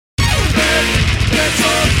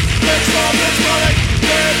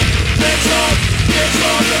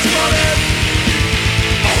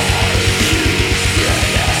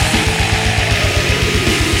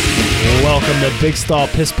the Big Stall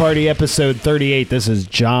Piss Party episode 38. This is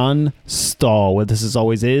John Stahl. With us as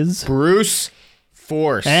always is Bruce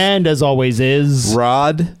Force. And as always is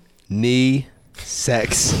Rod Knee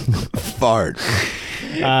Sex Fart.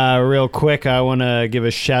 Real quick, I want to give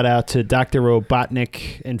a shout out to Dr.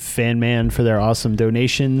 Robotnik and Fanman for their awesome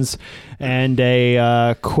donations, and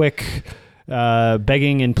a quick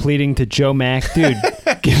begging and pleading to Joe Mack. Dude,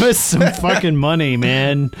 give us some fucking money,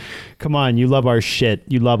 man. Come on, you love our shit.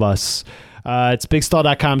 You love us. It's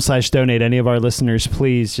bigstall.com/donate. Any of our listeners,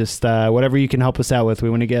 please, just whatever you can help us out with. We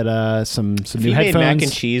want to get some new headphones. Mac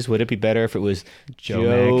and cheese, would it be better if it was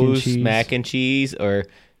Joe's Mac and Cheese or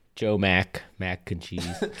Joe Mac and Cheese?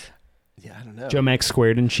 Yeah, I don't know. Joe Mac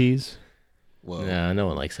squared and cheese. Whoa. No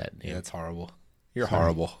one likes that name. Yeah, that's horrible. You're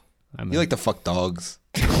horrible. You You like to fuck dogs.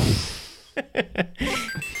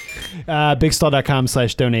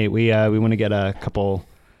 Bigstall.com/donate. We want to get a couple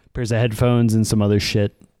pairs of headphones and some other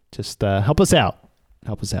shit. Just help us out.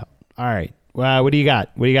 Help us out. All right. What do you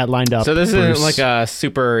got? What do you got lined up? So this Bruce? isn't like a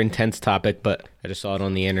super intense topic, but I just saw it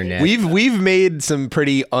on the internet. We've made some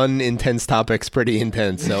pretty unintense topics pretty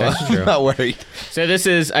intense, so I'm not worried. So this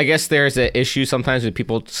is, I guess there's an issue sometimes with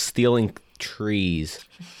people stealing trees,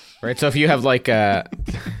 right? So if you have like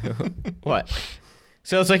what?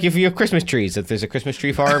 So it's like if you have Christmas trees, if there's a Christmas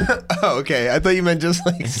tree farm. Oh, okay. I thought you meant just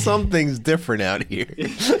like something's different out here.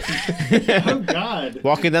 Oh, God.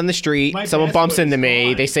 Walking down the street, someone bumps into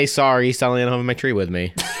me. They say, sorry, selling home my tree with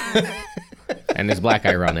me. And there's a black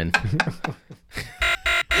guy running.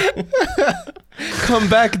 Come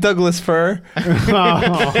back, Douglas Fir.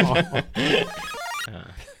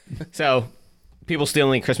 So people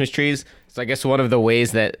stealing Christmas trees. So I guess one of the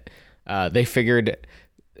ways that they figured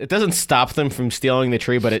it doesn't stop them from stealing the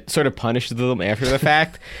tree, but it sort of punishes them after the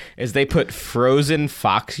fact, is they put frozen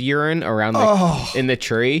fox urine around in the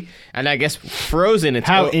tree. And I guess frozen, it's...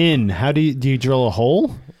 How do you drill a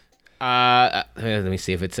hole? Let me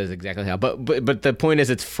see if it says exactly how. But the point is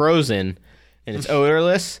it's frozen and it's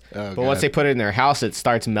odorless. But God. once they put it in their house, it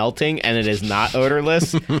starts melting and it is not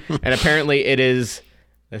odorless. And apparently it is...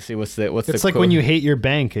 Let's see, what's the It's like quote? when you hate your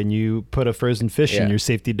bank and you put a frozen fish in your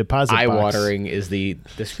safety deposit box. Eye-watering is the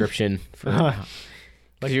description. Kind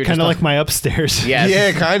of like my upstairs. Yes.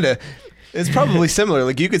 Yeah, kind of. It's probably similar.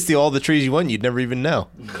 Like you could steal all the trees you want, you'd never even know.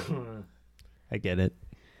 I get it.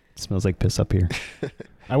 It smells like piss up here.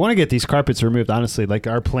 I want to get these carpets removed, honestly. Like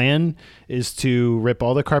our plan is to rip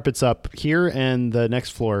all the carpets up here and the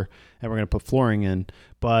next floor, and we're going to put flooring in.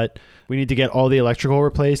 But we need to get all the electrical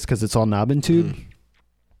replaced because it's all knob and tube.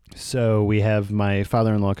 So we have my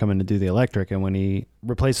father-in-law coming to do the electric, and when he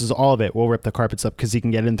replaces all of it, we'll rip the carpets up because he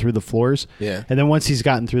can get in through the floors. Yeah. And then once he's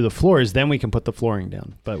gotten through the floors, then we can put the flooring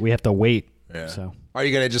down. But we have to wait. Yeah. So Are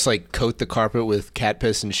you gonna just like coat the carpet with cat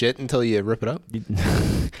piss and shit until you rip it up?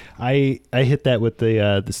 I hit that with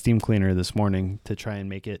the steam cleaner this morning to try and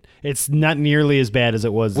make it. It's not nearly as bad as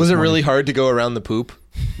it was. Was this it really morning. hard to go around the poop?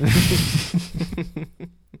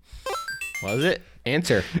 Was it?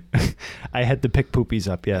 Answer. I had to pick poopies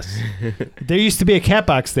up. Yes. There used to be a cat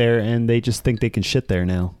box there, and they just think they can shit there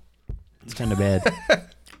now. It's kind of bad.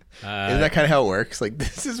 Isn't that kind of how it works? Like,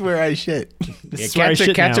 this is where I shit. This is where I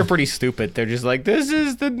shit Cats now. are pretty stupid. They're just like, this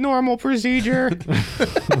is the normal procedure.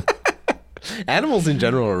 Animals in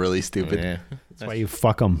general are really stupid. Yeah. That's why you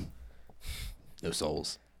fuck them. No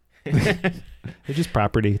souls. They're just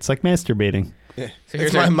property. It's like masturbating. Yeah. So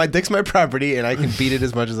here's It's our- my dick's my property, and I can beat it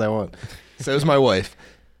as much as I want. So is my wife.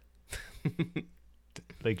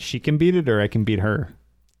 Like she can beat it, or I can beat her.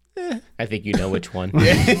 I think you know which one.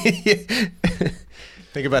 Think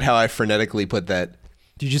about how I frenetically put that.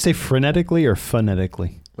 Did you say frenetically or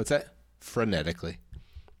phonetically? What's that? Frenetically.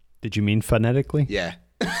 Did you mean phonetically? Yeah.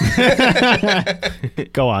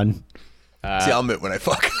 Go on. See, I'll admit when I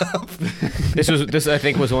fuck up. This I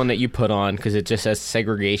think was one that you put on because it just says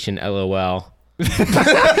segregation LOL.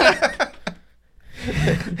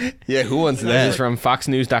 Yeah, who wants This that? is from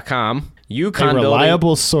FoxNews.com. A Yukon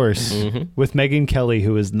reliable source with Megyn Kelly,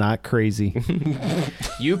 who is not crazy.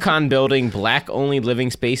 Yukon building black-only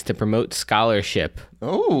living space to promote scholarship.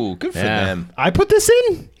 Oh, good for Yeah. them. I put this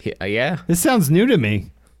in? Yeah. This sounds new to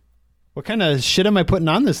me. What kind of shit am I putting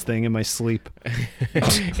on this thing in my sleep?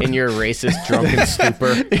 In your racist drunken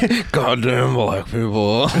stupor. Goddamn black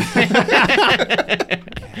people.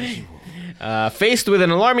 Faced with an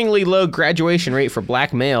alarmingly low graduation rate for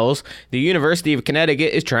black males, the University of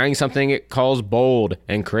Connecticut is trying something it calls bold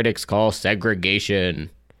and critics call segregation.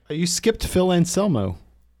 You skipped Phil Anselmo.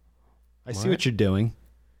 I see what you're doing.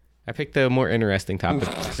 I picked a more interesting topic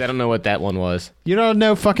because I don't know what that one was. You don't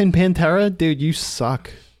know fucking Pantera? Dude, you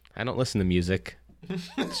suck. I don't listen to music.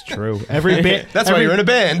 It's true. Every band. That's why you're in a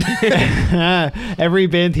band. Every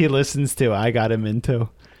band he listens to, I got him into.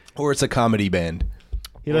 Or it's a comedy band.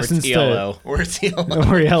 He Or it's listens ELO. Or it's ELO.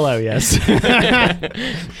 Or Yellow, yes.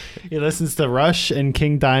 He listens to Rush and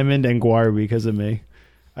King Diamond and Guar because of me.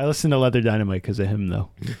 I listen to Leather Dynamite because of him, though.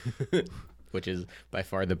 Which is by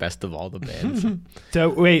far the best of all the bands. So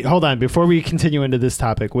wait, hold on. Before we continue into this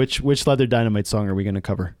topic, which Leather Dynamite song are we going to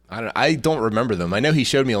cover? I don't remember them. I know he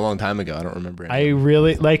showed me a long time ago. I don't remember any. I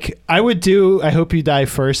really I would do I Hope You Die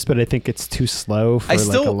first, but I think it's too slow for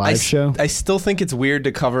like a live show. I still think it's weird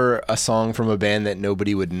to cover a song from a band that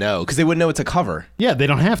nobody would know because they wouldn't know it's a cover. Yeah, they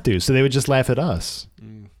don't have to, so they would just laugh at us.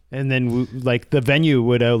 And then like the venue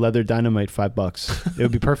would owe Leather Dynamite $5. It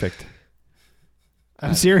would be perfect.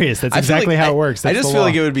 I'm serious. That's I feel exactly like how it works. I That's just the feel law.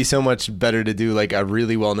 like it would be so much better to do like a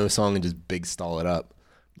really well-known song and just big stall it up.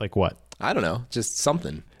 Like what? I don't know, just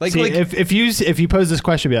something. Like, See, like if you pose this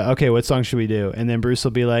question, be like, okay, what song should we do? And then Bruce will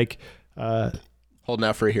be like, Holding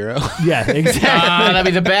Out for a Hero. yeah, exactly. That'd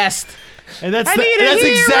be the best. And that's I need a hero!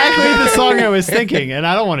 exactly the song I was thinking, and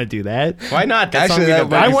I don't want to do that. Why not? That Actually, song that would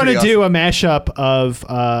be might I be want to pretty do a mashup of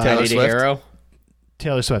I Taylor need a Swift? hero.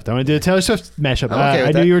 Taylor Swift. I want to do a Taylor Swift mashup. I'm okay with I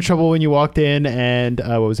knew that. you were trouble when you walked in, and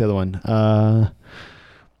what was the other one?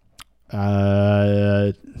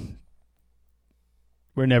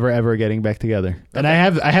 We're never ever getting back together. And I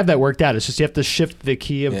have that worked out. It's just you have to shift the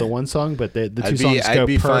key of the one song, but the two songs go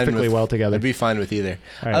perfectly well together. I'd be fine with either.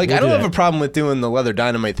 All right, I we'll don't do have a problem with doing the Leather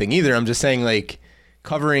Dynamite thing either. I'm just saying like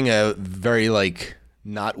covering a very like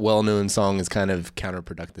not well-known song is kind of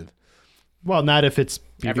counterproductive. Well, not if it's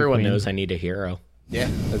BB Everyone Queen. knows I need a hero. Yeah,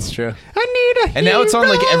 that's true. I need a And now it's on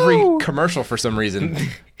like every hero! commercial for some reason.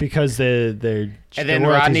 because they're And the then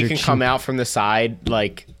royalties Rodney are can cheap. come out from the side,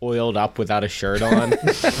 like oiled up without a shirt on.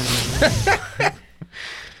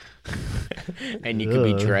 And you could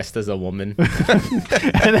be Ugh. dressed as a woman.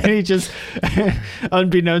 And then he just,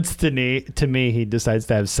 unbeknownst to me, he decides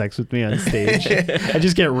to have sex with me on stage. I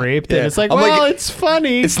just get raped, Yeah. and it's like, I'm well, like, it's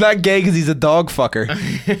funny. It's not gay because he's a dog fucker.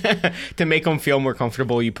 To make him feel more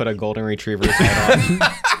comfortable, you put a golden retriever's head on.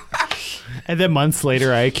 And then months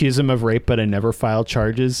later, I accuse him of rape, but I never filed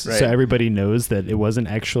charges, Right. so everybody knows that it wasn't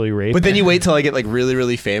actually rape. But then you wait till I get like really,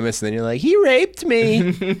 really famous, and then you're like, he raped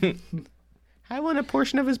me. I want a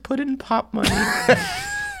portion of his pudding pop money.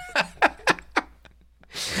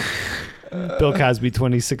 Bill Cosby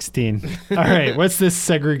 2016. All right, what's this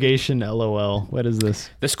segregation LOL? What is this?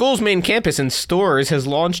 The school's main campus in Stores has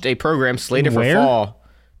launched a program slated for Where? fall.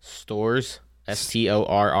 Stores.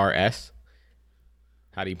 Storrs.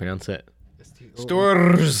 How do you pronounce it?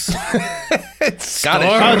 Stores.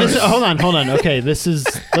 Scottish. Oh, hold on. Okay, let's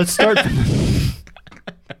start.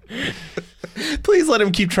 Please let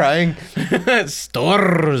him keep trying.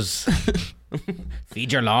 Stores.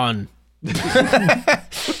 Feed your lawn.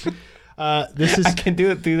 This is I can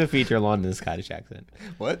do it through the feed your lawn in a Scottish accent.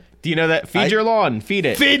 What? Do you know that? Feed your lawn. Feed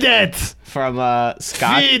it. feed it, From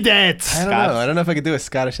Scott. feed it. I don't know. I don't know if I could do a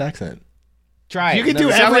Scottish accent. Try it. You can do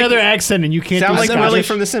Sound every like- other accent, and you can't Sound do like Scottish. Willie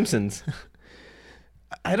from The Simpsons.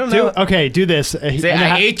 I don't know. Okay, do this. Say,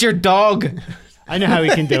 I ate your dog. I know how he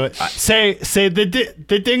can do it. Say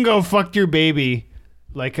the dingo fucked your baby,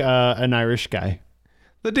 like an Irish guy.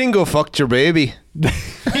 The dingo fucked your baby.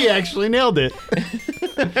 He actually nailed it.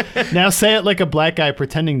 Now say it like a black guy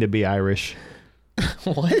pretending to be Irish.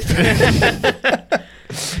 What?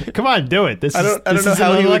 Come on, do it. I don't know is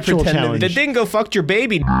how an he would intellectual pretend to be- challenge. The dingo fucked your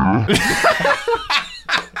baby.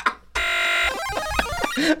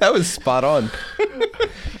 That was spot on.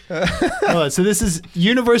 So this is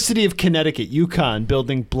University of Connecticut, UConn,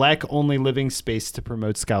 building black-only living space to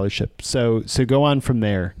promote scholarship. So go on from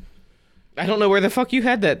there. I don't know where the fuck you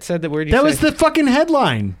had that. Said that. Where did you That say? was the fucking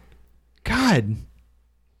headline. God.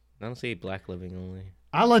 I don't see black living only.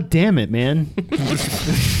 Allah damn it, man.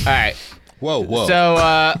 All right. Whoa.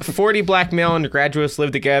 So, 40 black male undergraduates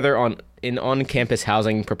live together in on-campus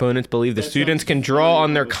housing. Proponents believe the students can draw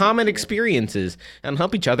on their common experiences and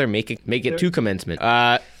help each other make it to commencement.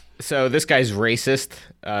 So this guy's racist.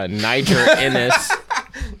 Niger Innes.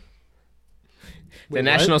 Wait,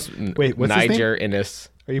 National. what? Wait, what's his name? Niger Innes.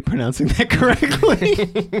 Are you pronouncing that correctly?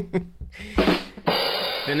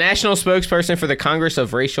 The national spokesperson for the Congress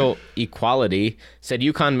of Racial Equality said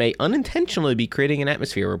UConn may unintentionally be creating an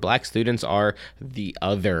atmosphere where black students are the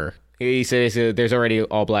other. He says there's already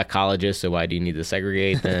all black colleges, so why do you need to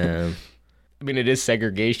segregate them? I mean, it is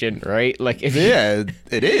segregation, right? Like, if Yeah,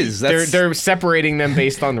 it is. they're separating them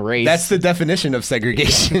based on race. That's the definition of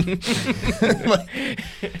segregation.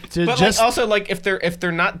 To but just like, also, like, if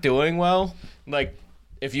they're not doing well, like,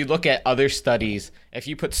 if you look at other studies, if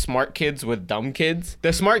you put smart kids with dumb kids,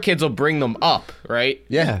 the smart kids will bring them up, right?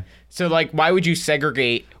 Yeah. So, like, why would you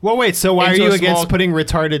segregate? Well, wait. So why are Into you a against small- putting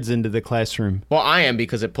retardeds into the classroom? Well, I am,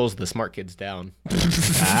 because it pulls the smart kids down.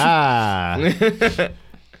 Ah.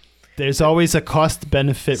 There's always a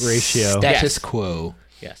cost-benefit ratio. Status Yes. quo.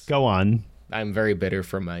 Yes. Go on. I'm very bitter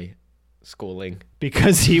for my schooling.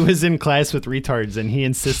 Because he was in class with retards and he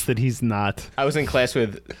insists that he's not. I was in class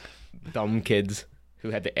with dumb kids who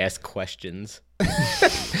had to ask questions.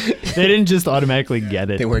 They didn't just automatically get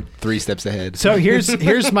it. They weren't 3 steps ahead. So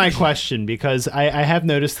here's my question, because I have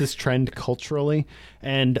noticed this trend culturally,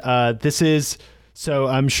 and this is, so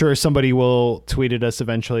I'm sure somebody will tweet at us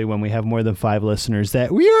eventually when we have more than 5 listeners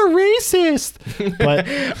that we are racist. But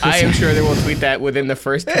I am sure they will tweet that within the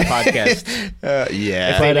first podcast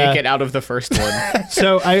Yeah. if they But, make it out of the first one.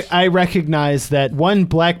 so I recognize that one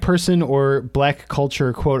black person or black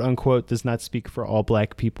culture, quote unquote, does not speak for all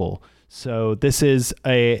black people. So this is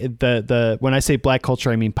the when I say black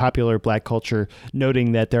culture, I mean popular black culture,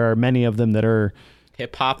 noting that there are many of them that are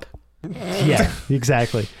Hip hop. yeah,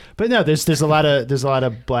 exactly. But no, there's a lot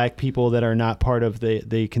of black people that are not part of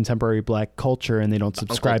the contemporary black culture, and they don't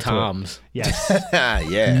subscribe Uncle to it. Tom's. Yes,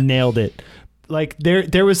 Yeah. nailed it. Like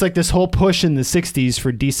there was like this whole push in the 60s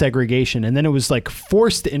for desegregation, and then it was like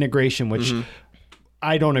forced integration, which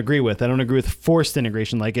I don't agree with. I don't agree with forced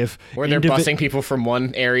integration. Like if Where they're indivi- busing people from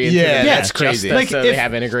one area Yeah, to the that's next crazy. just Like, so if they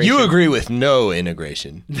have integration. You agree with no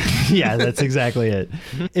integration. Yeah, that's exactly it.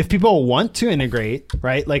 If people want to integrate,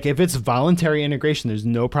 right? Like if it's voluntary integration, there's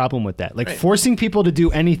no problem with that. Like forcing people to do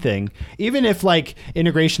anything, even if like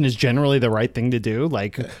integration is generally the right thing to do,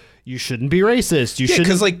 like you shouldn't be racist. You Yeah, shouldn't.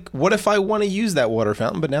 because like, what if I want to use that water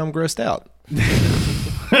fountain, but now I'm grossed out?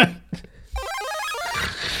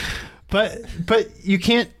 But you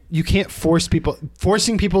can't force people.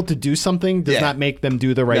 Forcing people to do something does Yeah. not make them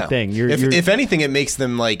do the right No. thing. If anything, it makes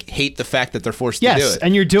them like hate the fact that they're forced to do yes, it.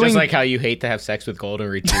 and you're doing Just like how you hate to have sex with golden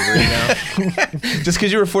retrievers now. Just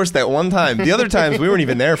because you were forced that one time. The other times we weren't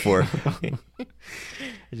even there for.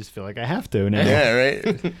 I just feel like I have to now, Yeah,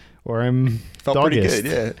 right. or I'm Felt pretty doggist. good.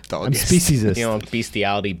 Yeah, I'm doggist. speciesist. You know,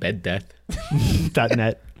 bestiality, bed death.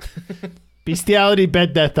 .net.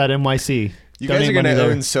 Bestialitybeddeath.nyc. You guys are Donate gonna money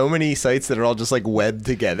there. own so many sites that are all just like webbed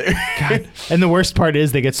together. God. And the worst part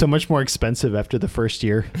is they get so much more expensive after the first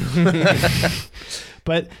year.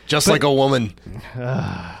 But Just like a woman.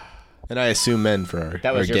 And I assume men for our,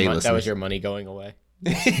 That was our your gay that was listeners. your money going away.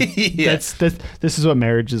 Yeah. this is what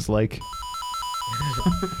marriage is like.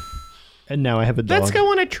 And now I have a dog. Let's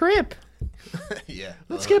go on a trip. Yeah.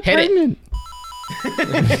 Let's get Hit it.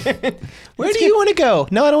 pregnant. Where do you want to go?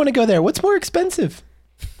 No, I don't want to go there. What's more expensive?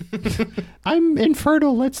 I'm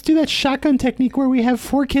infertile. Let's do that shotgun technique where we have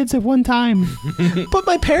 4 kids at one time. But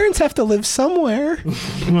my parents have to live somewhere.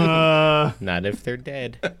 Not if they're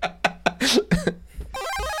dead.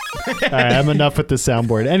 All right, I'm enough with the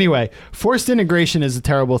soundboard. Anyway, forced integration is a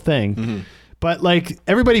terrible thing. But like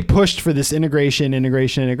everybody pushed for this integration.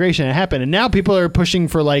 It happened, and now people are pushing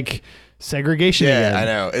for like segregation Yeah, again. I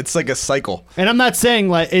know. It's like a cycle. And I'm not saying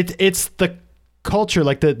like it's the culture,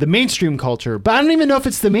 like the mainstream culture, but I don't even know if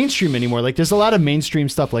it's the mainstream anymore. Like there's a lot of mainstream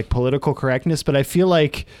stuff like political correctness, but I feel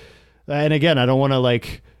like, and again, I don't want to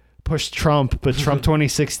like push Trump, but Trump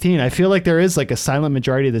 2016, I feel like there is like a silent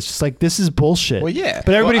majority that's just like, this is bullshit. Well, yeah.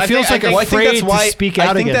 But everybody Well, I feels think- like I think afraid to speak out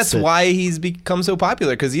I think against that's it. why he's become so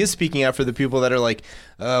popular, because he is speaking out for the people that are like,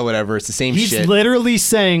 oh, whatever, it's the same He's shit. literally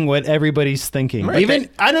saying what everybody's thinking. Right. Even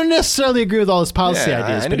I don't necessarily agree with all his policy Yeah,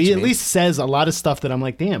 ideas, I know but what he you at mean. least says a lot of stuff that I'm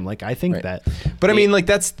like, damn, like I think Right. that. But I mean, like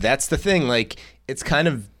that's the thing. Like, it's kind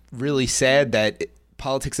of really sad that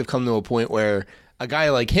politics have come to a point where a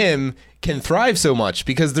guy like him can thrive so much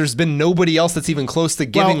because there's been nobody else that's even close to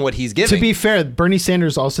giving Well, what he's giving. To be fair, Bernie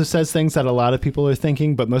Sanders also says things that a lot of people are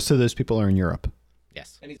thinking, but most of those people are in Europe.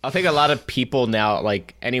 Yes. I think a lot of people now,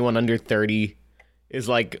 like anyone under 30, is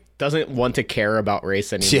like doesn't want to care about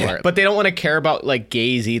race anymore. Yeah. But they don't want to care about like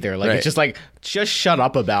gays either. Like Right. it's just like just shut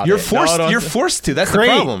up about you're it. forced. No, You're forced to. That's Great,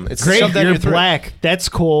 the problem. It's great. shoved down You're your throat. black. That's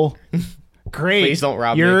cool. Great. Please don't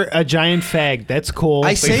rob me. You're a giant fag. That's cool.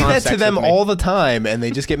 I say have that sex to them with me. all the time, and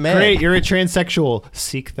they just get mad. Great. You're a transsexual.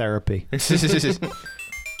 Seek therapy.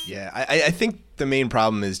 Yeah, I think the main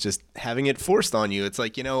problem is just having it forced on you. It's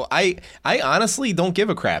like, I honestly don't give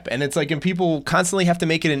a crap. And it's like, and people constantly have to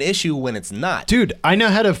make it an issue when it's not. Dude, I know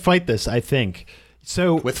how to fight this, I think.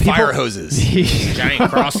 So With people- fire hoses.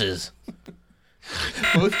 giant crosses.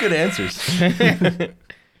 Both good answers.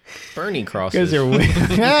 Bernie You crosses. guys are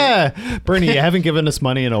way, Bernie, you haven't given us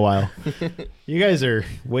money in a while. You guys are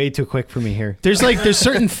way too quick for me here. There's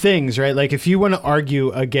certain things, right? Like if you want to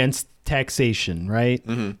argue against taxation, right?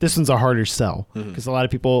 This one's a harder sell because a lot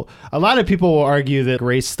of people will argue that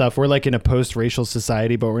race stuff, we're like in a post-racial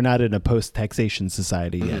society, but we're not in a post-taxation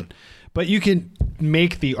society yet. But you can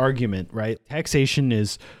make the argument, right? Taxation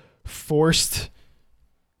is forced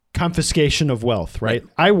confiscation of wealth, right?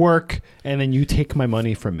 I work and then you take my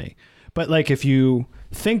money from me. But like if you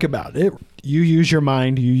think about it, you use your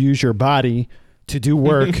mind, you use your body to do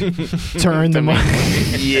work to earn the money.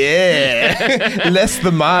 Yeah. Less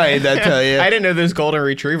the mind, I tell you. I didn't know those golden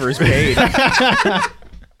retrievers paid. I've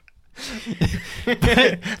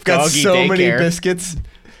got Doggy so many daycare. biscuits.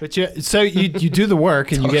 But you do the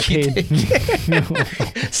work and you get paid.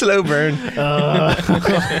 Slow burn.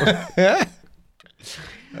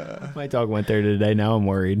 My dog went there today. Now I'm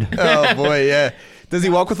worried. Oh boy, yeah. Does he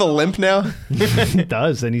walk with a limp now? He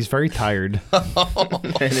does, and he's very tired.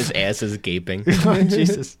 And his ass is gaping.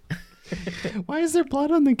 Jesus. Why is there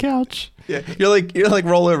blood on the couch? Yeah. You're like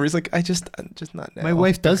roll over. He's like, I'm just not now. My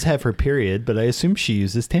wife does have her period, but I assume she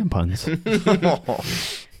uses tampons.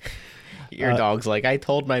 Your dog's like, I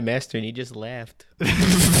told my master and he just laughed.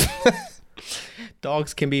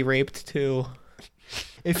 Dogs can be raped too.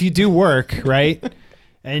 If you do work, right,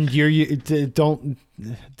 and don't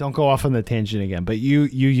go off on the tangent again, but you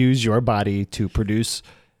use your body to produce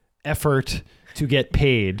effort to get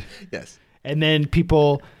paid. Yes. And then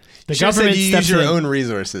people, the Should've said government you steps use your in. own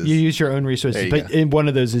resources. You use your own resources, There you but go. in one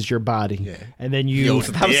of those is your body. Yeah. And then Yo, you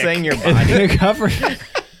Stop Dick. saying your and body. the government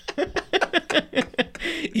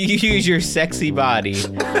You use your sexy body.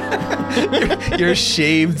 your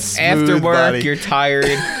shaved, smooth After work, body. you're tired.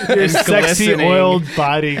 your and sexy glistening. oiled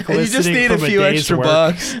body And you just glistening need a from few day's extra work.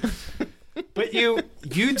 bucks. But you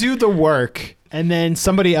do the work, and then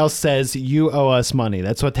somebody else says you owe us money.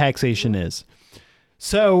 That's what taxation is.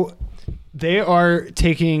 So they are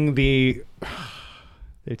taking the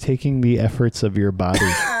efforts of your body.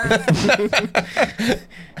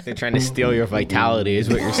 They're trying to steal your vitality, is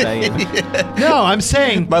what you're saying. No, I'm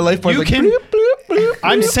saying My life part's you like, can. bloop, bloop, bloop.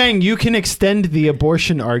 I'm saying you can extend the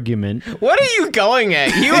abortion argument. What are you going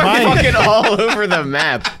at? You are Mine. fucking all over the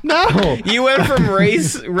map. No, You went from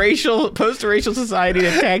post-racial society to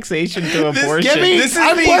taxation to abortion. get me- This is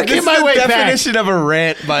I'm working this my is the way back. definition of a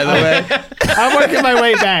rant, by the way. I'm working my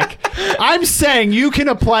way back. I'm saying you can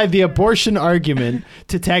apply the abortion argument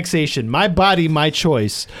to taxation. My body, my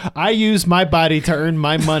choice. I use my body to earn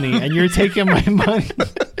my money, and you're taking my money.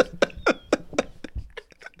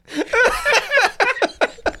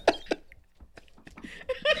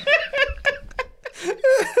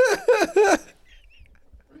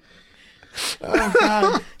 Oh,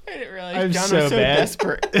 God. I didn't realize I'm John so was so bad.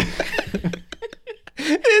 desperate.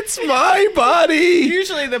 It's my body.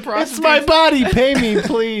 Usually the prostitutes, It's my body. Pay me,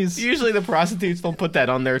 please. Usually the prostitutes don't put that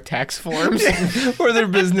on their tax forms. Or their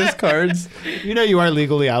business cards. You know you are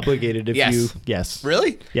legally obligated if Yes. you. Yes.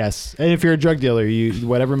 Really? Yes. And if you're a drug dealer, you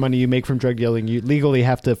whatever money you make from drug dealing, you legally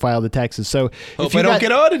have to file the taxes. So Hope if you I don't got,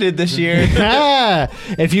 get audited this year.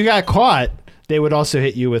 if you got caught, they would also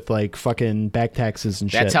hit you with like fucking back taxes and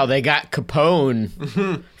shit. That's how they got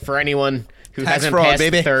Capone. For anyone who Tax hasn't fraud, passed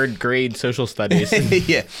baby. third grade social studies.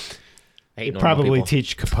 Yeah. I hate normal probably people.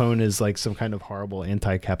 teach Capone as like some kind of horrible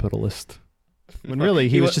anti-capitalist. When really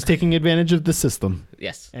he He was wa- just taking advantage of the system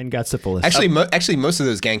Yes. and got syphilis. Actually, most of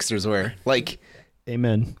those gangsters were like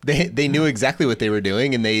Amen. they knew exactly what they were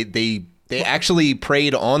doing, and they actually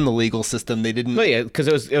preyed on the legal system. They didn't. Well, yeah, because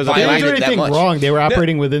it was a They Violated didn't do that anything much. wrong. They were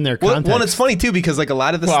operating within their Well, context. it's funny too because like a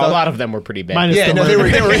lot of the Well, stuff. a lot of them were pretty bad. Minus Yeah, the no,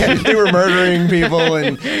 murder. they were murdering people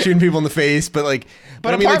and shooting people in the face, but like.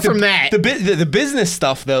 But I mean, apart like, from that- the business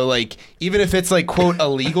stuff though, like even if it's like quote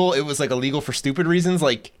illegal, it was like illegal for stupid reasons,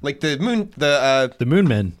 like the Moon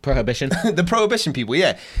Men. Prohibition. the prohibition people,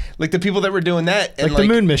 yeah, like the people that were doing that, and Like the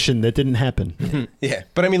moon mission that didn't happen. yeah.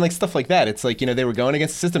 But I mean, like stuff like that. It's like they were going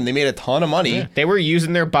against the system. They made a ton of money. They were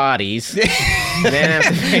using their bodies. They didn't have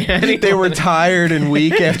to pay anyone. They were tired and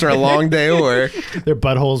weak after a long day of work. Their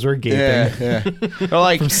buttholes were gaping. Yeah, yeah. They're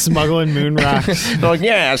like, Smuggling moon rocks. they're like,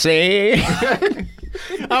 yeah, see.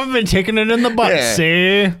 I've been taking it in the butt, Yeah.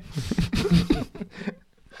 see?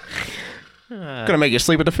 Gonna make you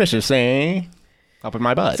sleep with the fishes, see? Up in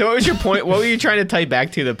my butt. So what was your point? What were you trying to tie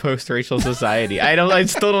back to the post-racial society? I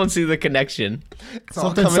still don't see the connection. It's all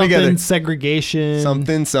Something, coming together. segregation.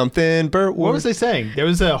 Something. Bert. What was I saying? There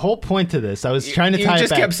was a whole point to this. I was trying to You tie it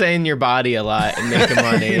just back. kept saying your body a lot and making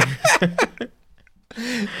money.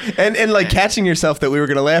 And like catching yourself that we were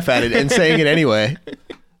gonna laugh at it and saying it anyway.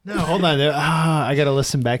 No, hold on. I got to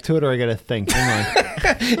listen back to it or I got to think. Hang on.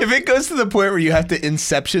 If it goes to the point where you have to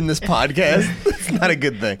inception this podcast, it's not a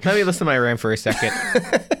good thing. Let me listen to my rant for a second.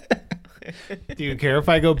 Do you care if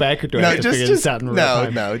I go back or do I have to figure this out in real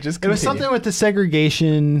time? No, just It was continue. something with the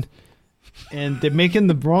segregation and they're making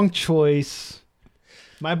the wrong choice.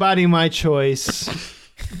 My body, my choice.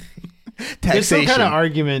 There's some Taxation. kind of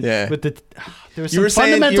argument Yeah. with the. There was You some were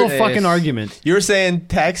saying fundamental you're- fucking argument. You were saying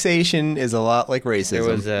taxation is a lot like racism. There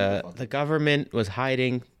was the government was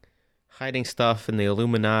hiding stuff in the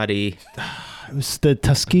Illuminati. It was the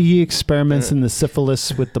Tuskegee experiments and the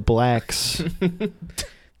syphilis with the blacks.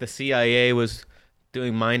 The CIA was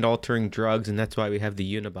doing mind-altering drugs, and that's why we have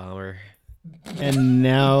the Unabomber. And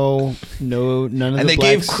now, none of and the they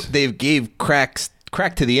blacks. gave crack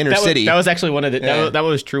to the inner city. That was actually one of the Yeah. that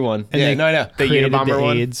was a true one. And yeah, they no, I know. The created Unabomber the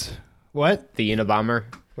one. AIDS. What? The Unabomber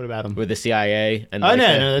What about them? with the CIA. And Oh like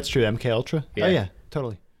no, that's true. MK Ultra. Yeah. Oh yeah,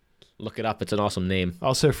 totally. look it up. It's an awesome name.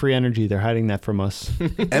 Also, Free Energy. They're hiding that from us.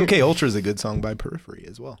 MK Ultra is a good song by Periphery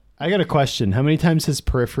as well. I got a question. How many times has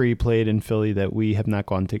Periphery played in Philly that we have not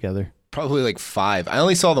gone together? Probably like 5. I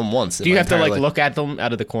only saw them once. Do you have to like look at them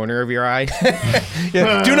out of the corner of your eye?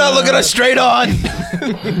 Yeah, do not look at us straight on.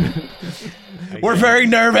 We're very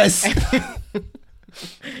nervous.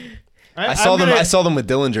 I saw them with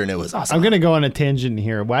Dillinger, and it was awesome. I'm gonna go on a tangent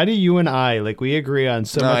here. Why do you and I we agree on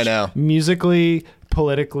so No, I much know. musically,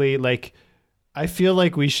 politically? Like, I feel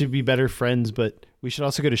like we should be better friends, but we should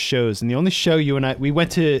also go to shows. And the only show you and I we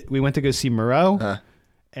went to go see Moreau,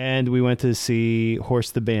 and we went to see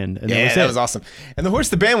Horse the Band. And Yeah, that that was was awesome. And the Horse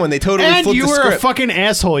the Band, when they totally And flipped you the were a script. fucking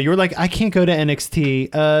asshole. You were like, I can't go to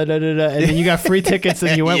NXT. And then you got free tickets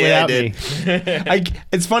and you went Yeah, I without did. me.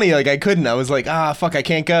 It's funny, like I couldn't. I was like, fuck, I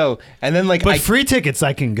can't go. And then like But free tickets,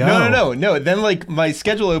 I can go. No. Then like my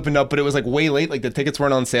schedule opened up, but it was like way late. Like the tickets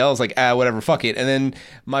weren't on sale. I was like, whatever, fuck it. And then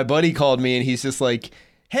my buddy called me, and he's just like,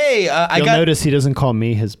 hey, You'll notice he doesn't call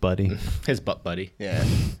me his buddy. His butt buddy. Yeah.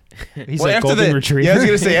 He's Well, a after golden the retriever. Yeah, I was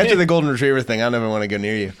gonna say after the golden retriever thing, I don't ever want to go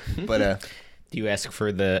near you. But Do you ask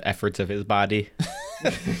for the efforts of his body?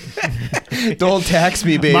 don't tax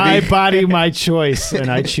me, baby. My body, my choice,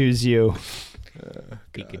 and I choose you.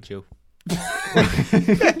 Pikachu.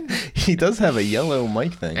 He does have a yellow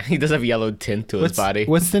mic thing. He does have yellow tint to his body.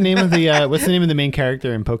 What's the name of the main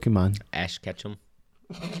character in Pokemon? Ash Ketchum.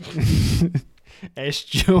 Ash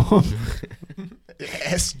Jewel.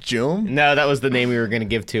 S. Joom? No, that was the name we were gonna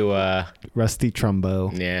give to. Rusty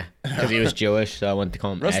Trumbo. Yeah, because he was Jewish, so I wanted to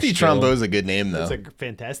call him Rusty Ash Joel. Trumbo's a good name, though. That's a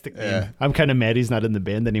fantastic name. Yeah. I'm kind of mad he's not in the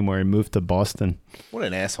band anymore and moved to Boston. What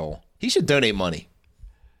an asshole. He should donate money.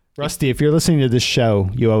 Rusty, if you're listening to this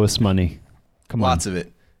show, you owe us money. Come Lots of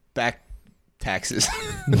it. Back taxes.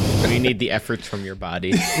 We need the efforts from your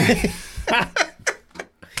body.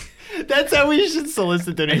 That's how we should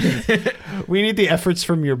solicit donations. We need the efforts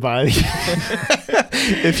from your body.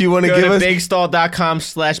 If you want to Go give to us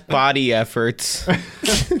bigstall.com/body efforts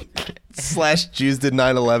 /Jews did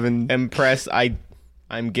 9/11. and press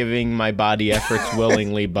I'm giving my body efforts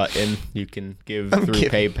willingly button. You can give through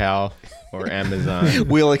giving- PayPal or Amazon.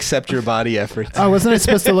 We'll accept your body efforts. Oh, wasn't I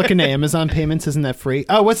supposed to look into Amazon payments? Isn't that free?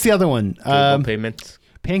 Oh, what's the other one? Google payments.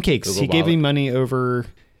 Pancakes. Google He gave me Wallet. money over.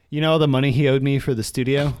 You know the money he owed me for the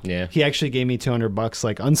studio? Yeah. He actually gave me $200,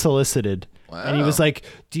 like unsolicited. Wow. And he was like,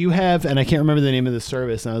 "Do you have?" And I can't remember the name of the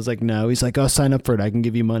service. And I was like, "No." He's like, "Oh, sign up for it. I can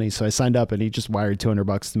give you money." So I signed up, and he just wired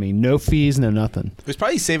 $200 to me. No fees, no nothing. He was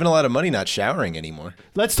probably saving a lot of money not showering anymore.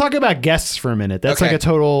 Let's talk about guests for a minute. That's Okay. like a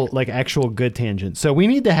total, like actual good tangent. So we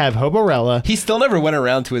need to have Hoborella. He still never went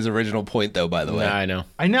around to his original point, though, by the way. Nah, I know.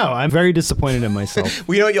 I know. I'm very disappointed in myself.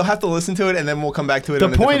 Well, you know what? You'll have to listen to it, and then we'll come back to it on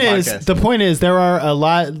a different podcast. The point is, there are a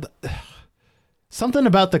lot. Something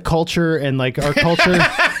about the culture and like our culture.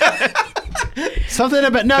 Something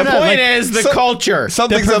about The point is the so- culture.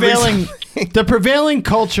 the prevailing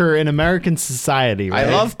culture in American society. Right?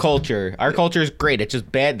 I love culture. Our culture is great. It's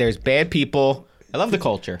just bad. There's bad people. I love the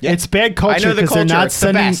culture. It's bad I culture know the because they're culture. not It's the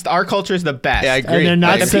sending. best. Our culture is the best. Yeah, I agree. And they're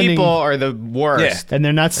not the sending. people are the worst. And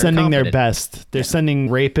they're not sending their incompetent. best. They're sending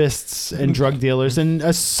rapists and drug dealers,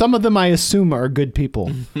 and some of them I assume are good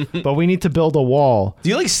people. But we need to build a wall. Do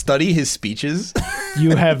you like study his speeches?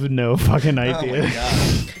 You have no fucking idea.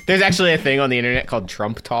 There's actually a thing on the internet called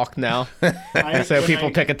Trump Talk now. So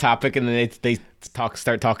people pick a topic and then they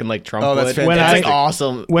start talking like Trump Oh, that's would. fantastic. It's like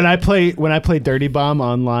awesome. When I play Dirty Bomb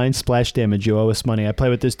online, Splash Damage, you owe us money. I play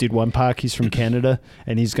with this dude One Pac. He's from Canada,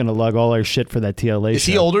 and he's gonna lug all our shit for that TLA Is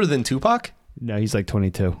show. he older than Tupac? No, he's like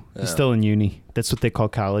 22. He's still in uni. That's what they call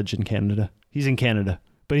college in Canada. He's in Canada,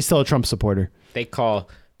 but he's still a Trump supporter. They call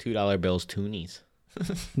 $2 bills toonies.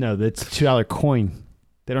 No, that's $2 coin.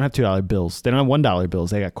 They don't have $2 bills. They don't have $1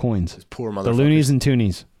 bills. They got coins. Poor motherfuckers. The loonies and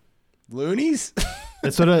toonies. Loonies?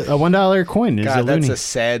 That's what a $1 coin is. God, a loony. that's a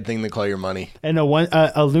sad thing to call your money. And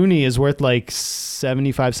a loony is worth like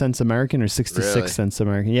 75 cents American or 66 Really? cents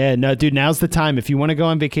American. Yeah, no, dude, now's the time. If you want to go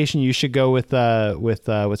on vacation, you should go with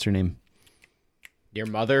what's her name? Your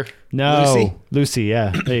mother? No, Lucy.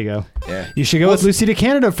 Yeah, there you go. Yeah. You should go with Lucy to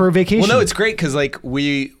Canada for a vacation. Well, no, it's great because like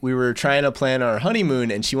we were trying to plan our honeymoon,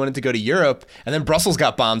 and she wanted to go to Europe, and then Brussels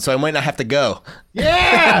got bombed, so I might not have to go.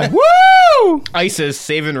 yeah, woo! ISIS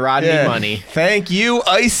saving Rodney Yeah. money. Thank you,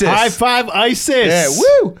 ISIS. High five, ISIS. Yeah,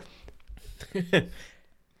 woo!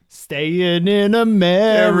 Staying in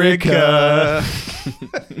America.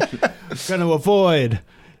 Gonna avoid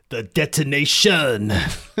the detonation.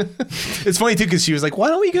 It's funny too because she was like, "Why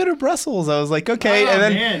don't we go to Brussels?" I was like, "Okay," Oh,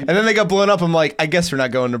 and man. then they got blown up. I'm like, "I guess we're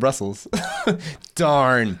not going to Brussels."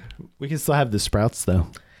 Darn. We can still have the sprouts though.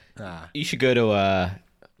 You should go to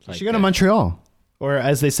You should go to Montreal, or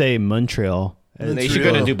as they say, Montreal. They should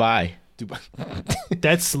go to Dubai.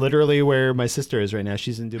 That's literally where my sister is right now.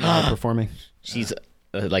 She's in Dubai performing. She's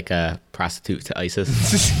like a prostitute to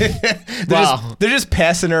ISIS. They're just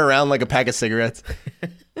passing her around like a pack of cigarettes.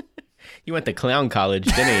 You went to clown college,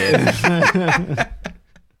 didn't you?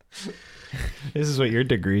 This is what your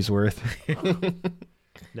degree's worth.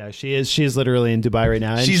 No, she is. She's literally in Dubai right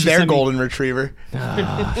now. And She's she their sent me- golden retriever.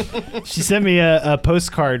 She sent me a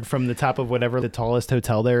postcard from the top of whatever the tallest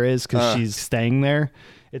hotel there is because she's staying there.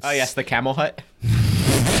 It's, Oh, yes, the camel hut.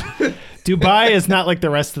 Dubai is not like the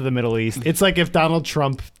rest of the Middle East. It's like if Donald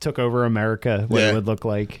Trump took over America, what Yeah. it would look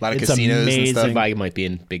like. A lot of It's casinos and amazing. stuff. Dubai might be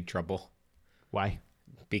in big trouble Why?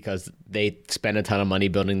 because they spend a ton of money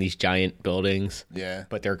building these giant buildings, Yeah.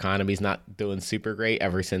 but their economy's not doing super great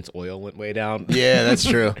ever since oil went way down. Yeah, that's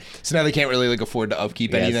true. So now they can't really like afford to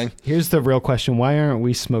upkeep Yes. anything. Here's the real question. Why aren't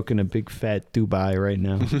we smoking a big fat Dubai right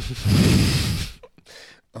now?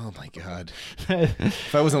 Oh my god.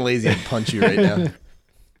 If I wasn't lazy, I'd punch you right now.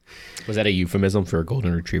 Was that a euphemism for a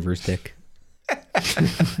golden retriever's dick?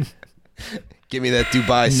 Give me that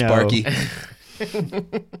Dubai No. Sparky.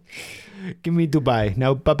 Give me Dubai.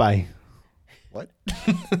 No, bye-bye. What?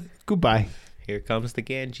 Goodbye. Here comes the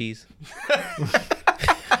Ganges.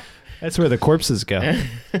 That's where the corpses go.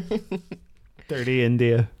 Dirty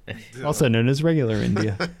India. Also known as regular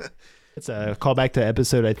India. It's a callback to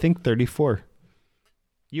episode, I think, 34.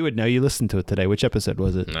 You would know. You listened to it today. Which episode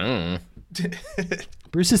was it? No.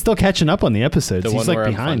 Bruce is still catching up on the episodes. The He's one like where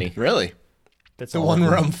I'm behind. funny. Really? That's The all one of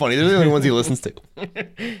where them. I'm funny. They're the only ones he listens to. What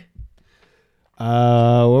He's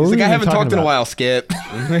were like, we I even haven't talking talked in a about? while, Skip.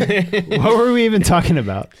 What were we even talking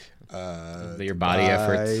about? Your body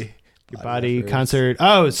efforts. Your body concert.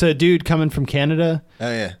 Oh, so dude coming from Canada. Oh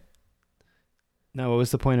yeah. No, what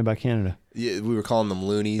was the point about Canada? Yeah, we were calling them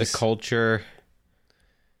loonies. The culture.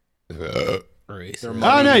 Their Racism.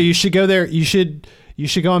 money. Oh no, you should go there. You should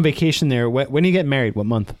go on vacation there. When do you get married? What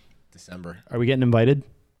month? December. Are we getting invited?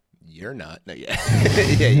 You're not. No, yeah.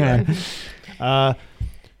 Yeah,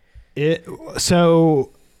 you are.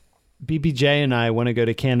 So BBJ and I want to go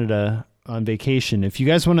to Canada on vacation. If you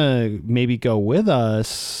guys want to maybe go with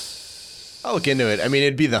us. I'll look into it. I mean,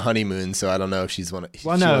 it'd be the honeymoon, so I don't know if she's want to.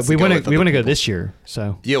 Well, no, we want to go this year.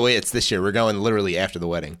 So, Yeah, wait, it's this year. We're going literally after the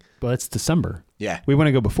wedding. well, it's December. Yeah. We want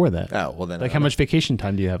to go before that. Oh, well then. I Like, don't how know. much vacation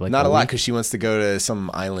time do you have? Like Not a lot week? because she wants to go to some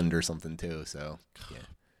island or something too. So. Yeah.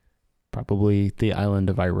 Probably the island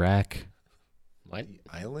of Iraq. What?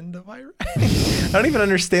 Island of Iraq? I don't even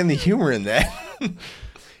understand the humor in that.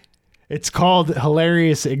 It's called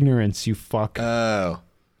hilarious ignorance. You fuck. Oh,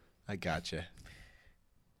 I gotcha.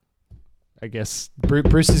 I guess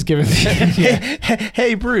Bruce is giving me.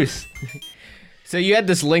 Hey, Bruce. So you had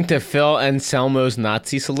this link to Phil Anselmo's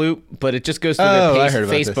Nazi salute, but it just goes to Oh, their I heard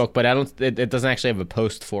about Facebook, but I don't. It doesn't actually have a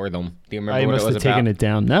post for them. Do you remember I what must it was have about? taken it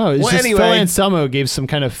down. No, it's Well, just Phil anyway. Anselmo gave some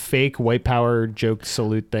kind of fake white power joke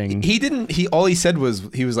salute thing. He didn't. All he said was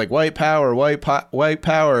he was like white power, white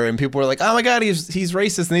power, and people were like, "Oh my god, he's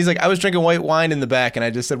racist." And he's like, "I was drinking white wine in the back, and I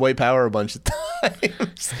just said white power a bunch of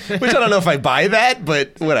times," which I don't know if I buy that,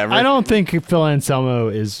 but whatever. I don't think Phil Anselmo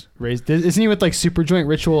is raised. Isn't he with like Super Joint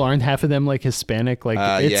Ritual? Aren't half of them like Hispanic?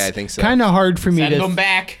 Like, it's yeah, I think so. Kind of hard for me Send to them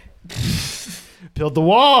back. build the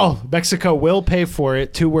wall. Mexico will pay for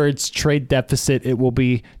it. 2 words: trade deficit. It will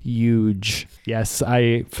be huge. Yes,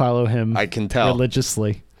 I follow him. I can tell.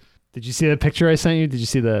 religiously. Did you see the picture I sent you? Did you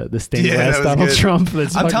see the stained Yeah, glass that was Donald good. Trump?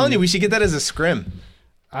 That's I'm fucking- telling you, we should get that as a scrim.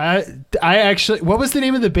 I actually. What was the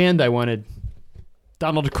name of the band I wanted?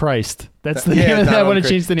 Donald Christ. That's the Yeah, name of that. I Donald want to Christ.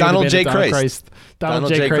 change the name Donald of the J. band. Christ.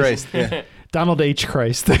 Donald J. Christ. Yeah. Donald H.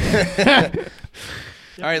 Christ.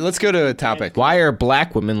 All right, let's go to a topic. Why are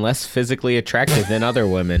black women less physically attractive than other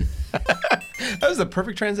women? That was the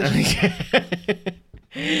perfect transition.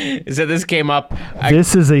 So this came up.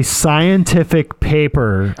 This is a scientific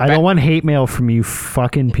paper. I don't want hate mail from you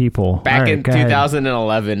fucking people. Back All right, in go ahead.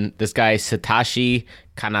 2011, this guy Satoshi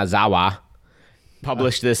Kanazawa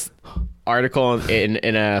published this article in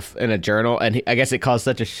a journal, and I guess it caused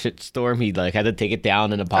such a shitstorm he like had to take it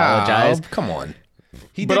down and apologize. Oh, come on.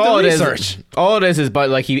 He But did all the it is, research. but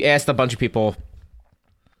like he asked a bunch of people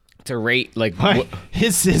to rate like Why-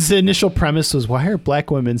 his initial premise was, why are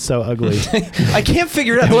black women so ugly? I can't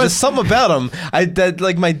figure it out. There's just something about him.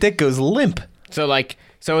 Like my dick goes limp. so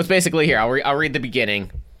it's basically here. I'll read the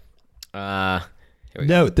beginning.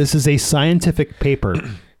 Note, this is a scientific paper.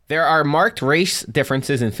 There are marked race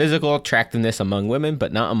differences in physical attractiveness among women,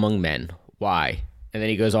 but not among men. Why? And then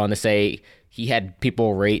he goes on to say he had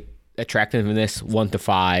people rate attractiveness 1 to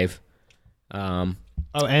 5. Oh,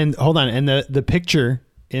 and hold on. And the picture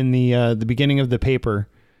in the beginning of the paper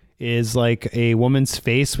is like a woman's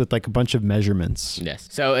face with like a bunch of measurements. Yes.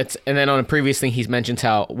 So and then on a previous thing, he's mentioned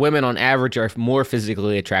how women on average are more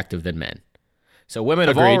physically attractive than men. So women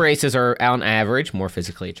of all Agreed. races are on average more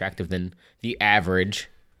physically attractive than the average.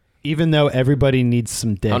 Even though everybody needs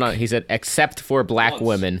some dick. Oh no, he said except for black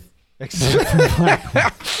women. Except for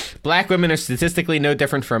black. Black women are statistically no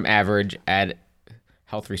different from average at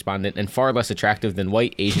health respondent and far less attractive than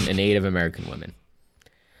white, Asian, and Native American women.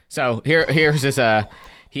 So here's this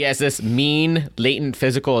he has this mean latent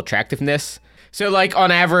physical attractiveness. So like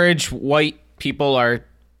on average, white people are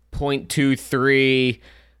 0.23,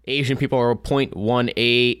 Asian people are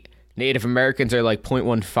 0.18, Native Americans are like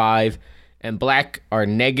 0.15, and black are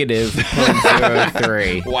negative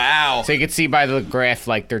 0.03. Wow. So you can see by the graph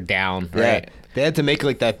like they're down, right? Yeah. They had to make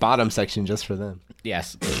like that bottom section just for them.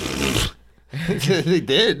 Yes. They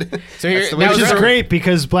did. So here, That's the way that to Which is do it. great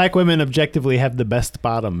because black women objectively have the best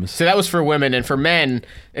bottoms. So that was for women, and for men,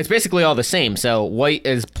 it's basically all the same. So white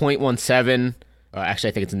is 0.17. Actually,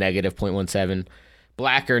 I think it's negative 0.17.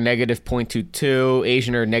 Black are negative 0.22.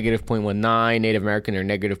 Asian are negative 0.19. Native American are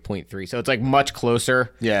negative 0.3. So it's like much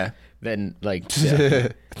closer Yeah. than like. Yeah.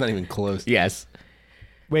 It's not even close. Yes.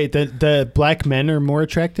 Wait, the black men are more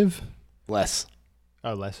attractive? Less.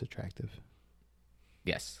 Oh, less attractive.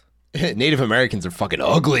 Yes. Native Americans are fucking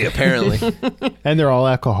ugly, apparently. And they're all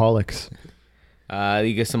alcoholics.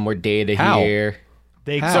 You get some more data How? here.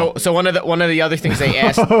 They How? So one of the other things they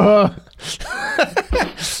asked.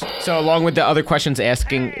 So along with the other questions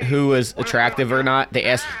asking who is attractive or not, they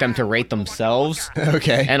asked them to rate themselves.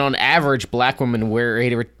 Okay. And on average, black women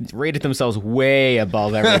rated themselves way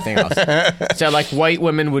above everything else. So like white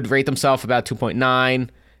women would rate themselves about 2.9,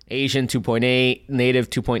 Asian 2.8, Native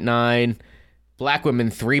 2.9, black women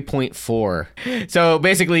 3.4. So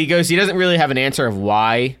basically he doesn't really have an answer of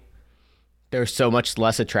why they're so much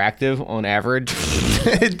less attractive on average.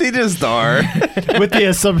 They just are. with the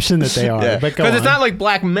assumption that they are. Yeah. But go Because it's on. not like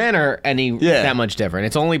black men are that much different.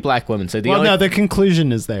 It's only black women. So the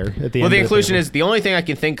conclusion is there at the end. the of conclusion paper. is the only thing I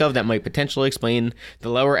can think of that might potentially explain the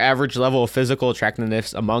lower average level of physical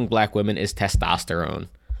attractiveness among black women is testosterone.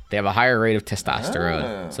 They have a higher rate of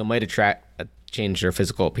testosterone, so it might change their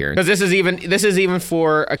physical appearance. Because this is even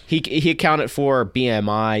for he accounted for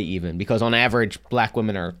BMI even, because on average black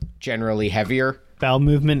women are generally heavier. bowel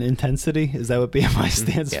movement intensity. Is that what BMI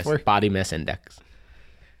stands Yes, for? body mass index.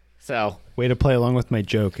 So Way to play along with my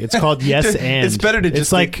joke. It's called Yes and. It's better to It's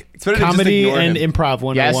just like it's better to just comedy ignore and him. improv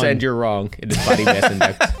 101. yes, and you're wrong. It is body mass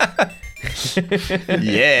index.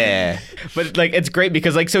 Yeah. But like it's great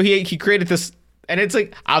because like so he created this, and it's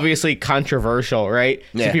like obviously controversial, right?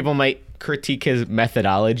 Yeah. So people might critique his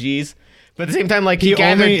methodologies, but at the same time, like He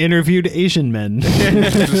gathered only interviewed Asian men.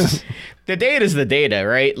 the data is the data,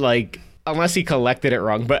 right? Like unless he collected it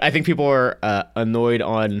wrong, but I think people are annoyed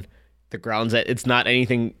on the grounds that it's not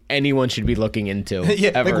anything anyone should be looking into.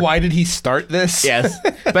 Yeah. ever. Like, why did he start this? Yes,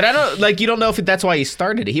 but I don't like you don't know if that's why he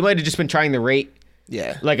started it. He might have just been trying to rate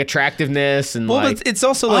Yeah. like attractiveness and Well, like but it's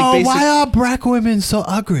also like basic. are black women so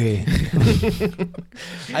ugly?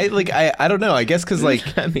 I don't know. I guess because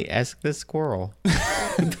like let me ask the squirrel.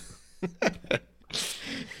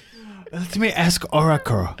 Let me ask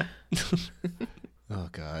Oracle. oh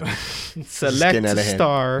god. Select getting out a of hand.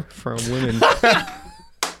 star from women.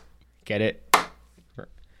 Get it?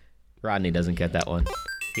 Rodney doesn't get that one.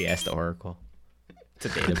 He asked the Oracle. It's a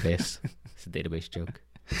database. It's a database joke.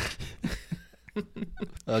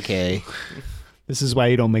 Okay. This is why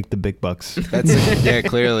you don't make the big bucks. That's it. Yeah.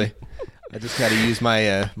 Clearly. I just got to use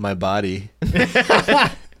my my body. All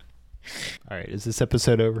right, is this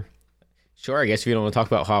episode over? Sure, I guess if you don't want to talk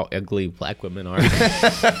about how ugly black women are.